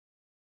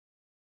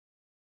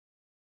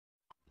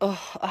Ugh,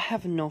 I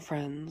have no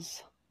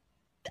friends.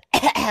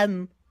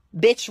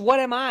 Bitch, what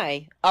am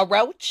I? A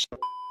roach?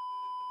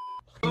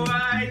 Oh,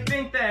 I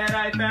think that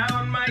I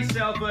found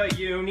myself a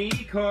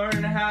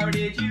unicorn. How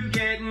did you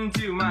get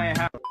into my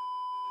house?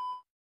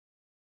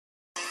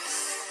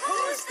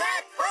 Who's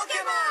that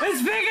Pokemon?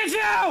 It's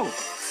Pikachu!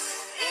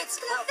 It's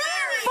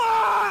Clefairy!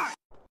 Fuck!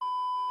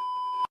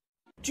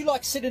 Do you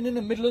like sitting in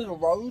the middle of the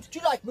road? Do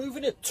you like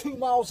moving at 2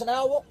 miles an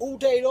hour all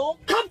day long?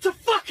 Come to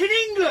fucking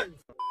England!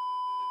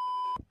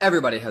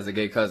 Everybody has a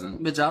gay cousin.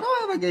 Bitch, I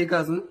don't have a gay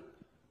cousin.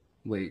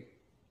 Wait.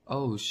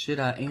 Oh shit,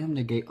 I am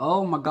the gay.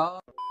 Oh my god.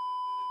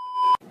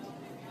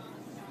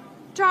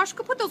 Josh,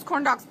 go put those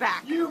corn dogs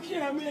back. You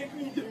can't make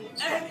me do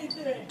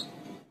anything!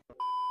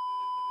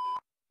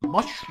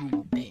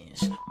 Mushroom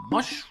dance,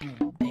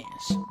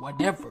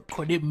 whatever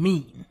could it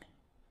mean?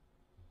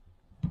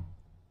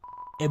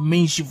 It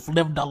means you've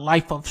lived a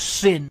life of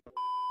sin.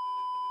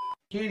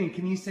 Kaden,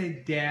 can you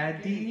say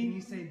daddy? Can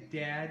you say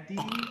daddy?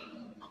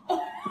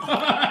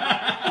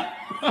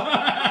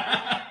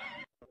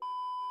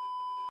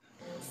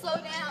 Slow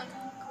down.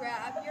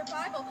 Grab your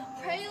Bible.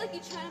 Pray like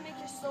you're trying to make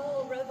your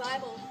soul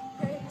revival.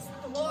 Praise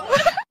the Lord.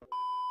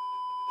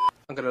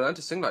 I'm gonna learn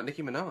to sing like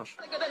Nicki Minaj.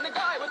 Bigger than the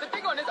guy with the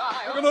thing on his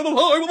eye.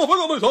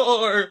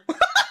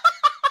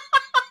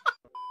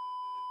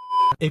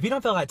 If you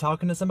don't feel like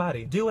talking to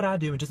somebody, do what I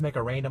do and just make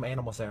a random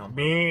animal sound.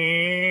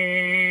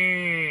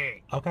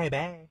 Okay,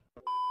 bye.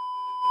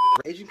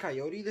 Agent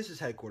Coyote, this is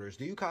headquarters.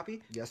 Do you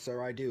copy? Yes,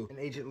 sir, I do. And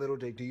Agent Little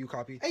Dick, do you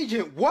copy?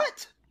 Agent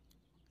what?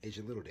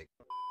 Agent Little Dick.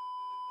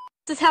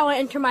 This is how I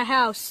enter my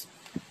house.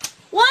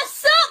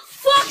 What's up,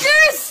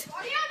 fuckers? Why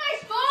are you on my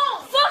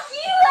phone? Fuck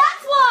you,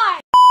 that's why!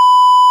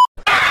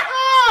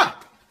 Ah!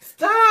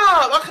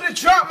 Stop! I could have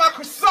dropped my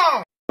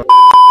croissant!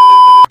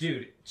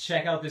 Dude,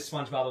 check out this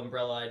SpongeBob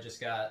umbrella I just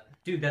got.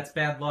 Dude, that's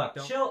bad luck.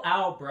 Don't chill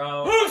out,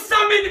 bro. Who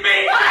summoned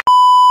me?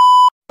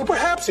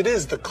 Perhaps it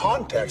is the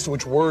context in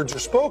which words are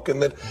spoken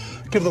that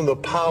give them the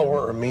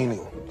power or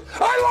meaning.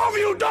 I love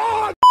you,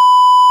 dog!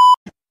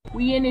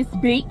 We in this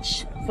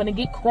beach, finna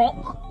get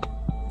crunk.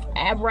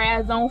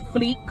 Abraz on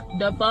fleek,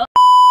 the fuck.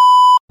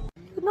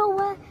 You know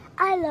what?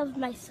 I love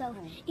myself.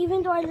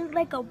 Even though I look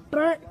like a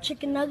burnt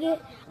chicken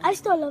nugget, I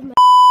still love myself.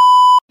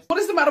 What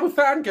is the matter with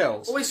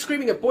fangirls? Always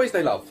screaming at boys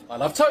they love. I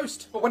love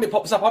toast, but when it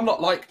pops up, I'm not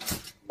like...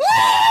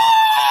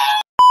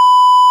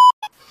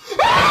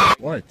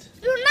 What?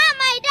 You're not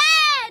my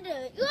dad!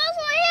 You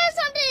also hear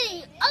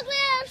something! Ugly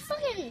ass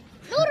fucking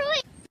noodle.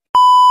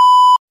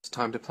 It's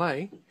time to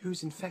play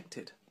Who's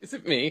Infected? Is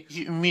it me?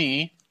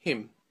 Me?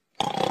 Him.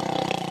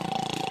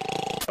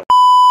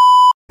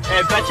 Hey,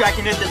 I bet you I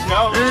can hit this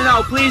note.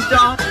 No, please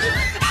don't.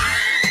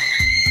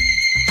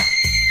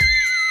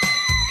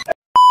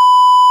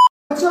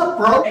 What's up,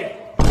 bro? Hey.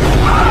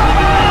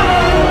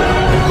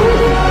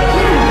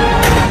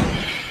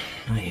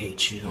 I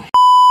hate you.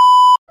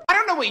 I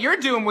don't know what you're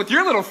doing with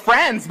your little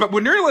friends, but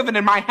when you're living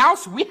in my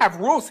house, we have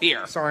rules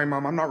here. Sorry,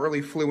 Mom, I'm not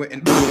really fluent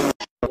in...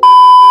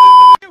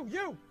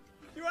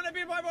 You wanna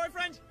be my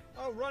boyfriend?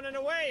 Oh, running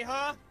away,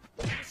 huh?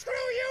 Screw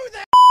you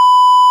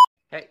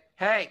then!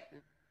 Hey!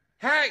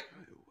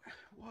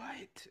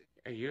 What?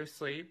 Are you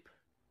asleep?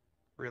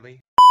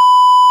 Really?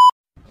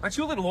 Aren't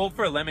you a little old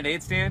for a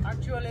lemonade stand?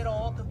 Aren't you a little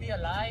old to be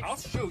alive? I'll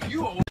show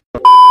you old.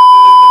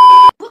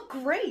 Look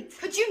great.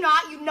 Could you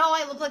not? You know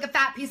I look like a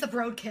fat piece of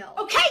roadkill.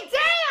 Okay,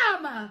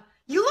 damn!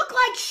 You look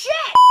like shit!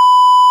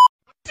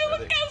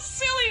 Look how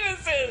silly this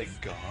is! Are they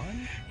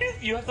gone?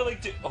 You have to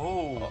like do...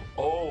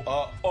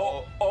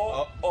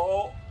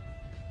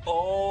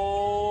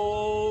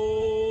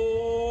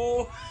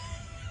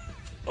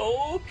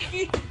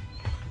 Okay.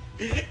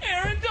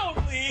 Aaron, don't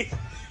leave.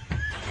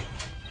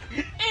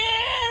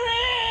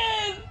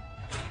 Aaron!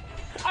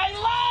 I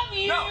love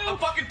you! No, I'm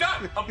fucking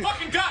done! I'm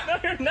fucking done! No,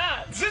 you're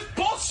not. This is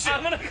bullshit!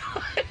 I'm gonna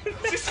go.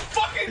 This is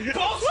fucking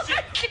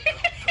bullshit!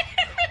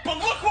 But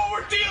look what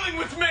we're dealing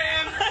with,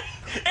 man!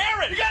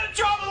 Aaron! You gotta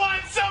draw the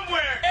line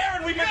somewhere!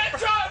 Aaron, we gotta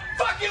draw a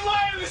fucking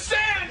line in the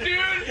sand,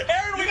 dude!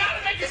 Aaron, you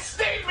gotta make a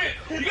statement!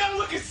 You gotta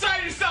look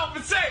inside yourself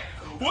and say,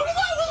 what am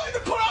I willing to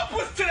put up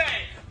with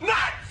today?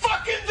 Not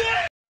fucking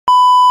this!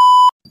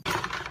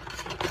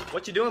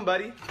 What you doing,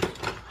 buddy?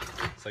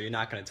 So you're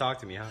not gonna talk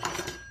to me, huh?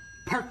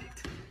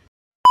 Perfect.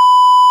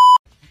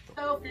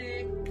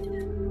 Selfie.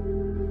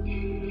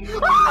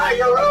 Oh,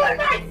 you ruined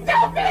my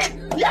selfie!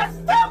 You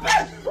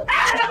stupid!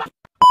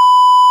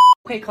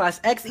 Okay, class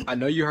X. I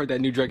know you heard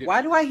that new drug.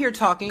 Why do I hear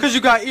talking? Cause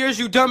you got ears,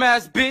 you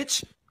dumbass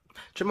bitch!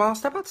 Jamal,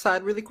 step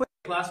outside really quick.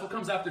 Class, what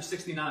comes after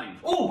 69?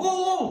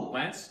 Oh!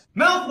 Lance?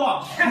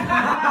 Mouthwash!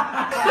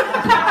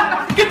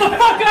 Get the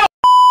fuck out!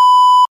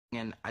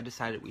 And I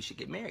decided we should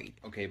get married.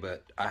 Okay,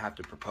 but I have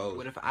to propose.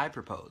 What if I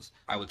propose?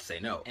 I would say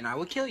no. And I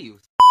would kill you.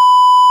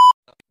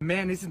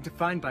 Man isn't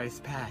defined by his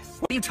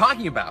past. What are you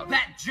talking about?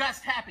 That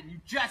just happened. You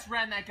just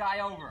ran that guy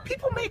over.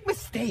 People make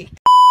mistakes.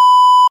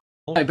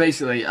 Hey,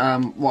 basically,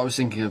 what I was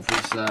thinking of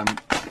was,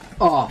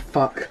 oh,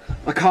 fuck.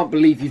 I can't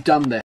believe you've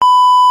done this.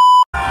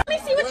 Let me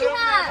see what you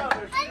have.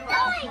 I'm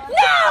going.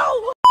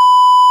 No!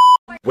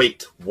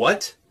 Wait,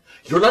 what?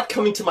 You're not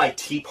coming to my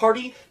tea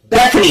party?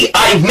 Bethany,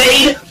 I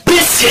made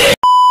biscuits!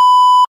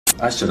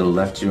 I should have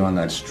left you on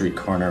that street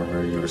corner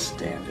where you were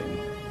standing.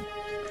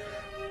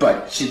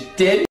 But you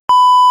did.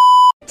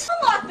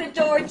 Lock the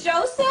door,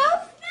 Joseph!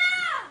 No!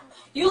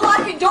 You lock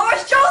your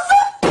doors,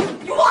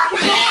 Joseph? You lock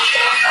your doors,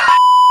 Joseph?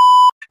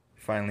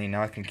 Finally,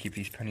 now I can keep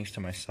these pennies to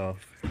myself.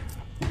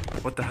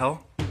 What the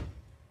hell?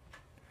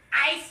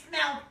 I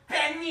smell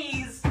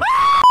pennies!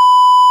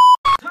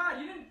 Todd,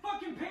 you didn't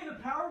fucking pay the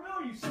power bill?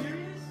 Are you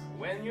serious?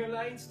 When your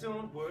lights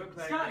don't work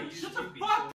like Scotty, they used shut the to be. fuck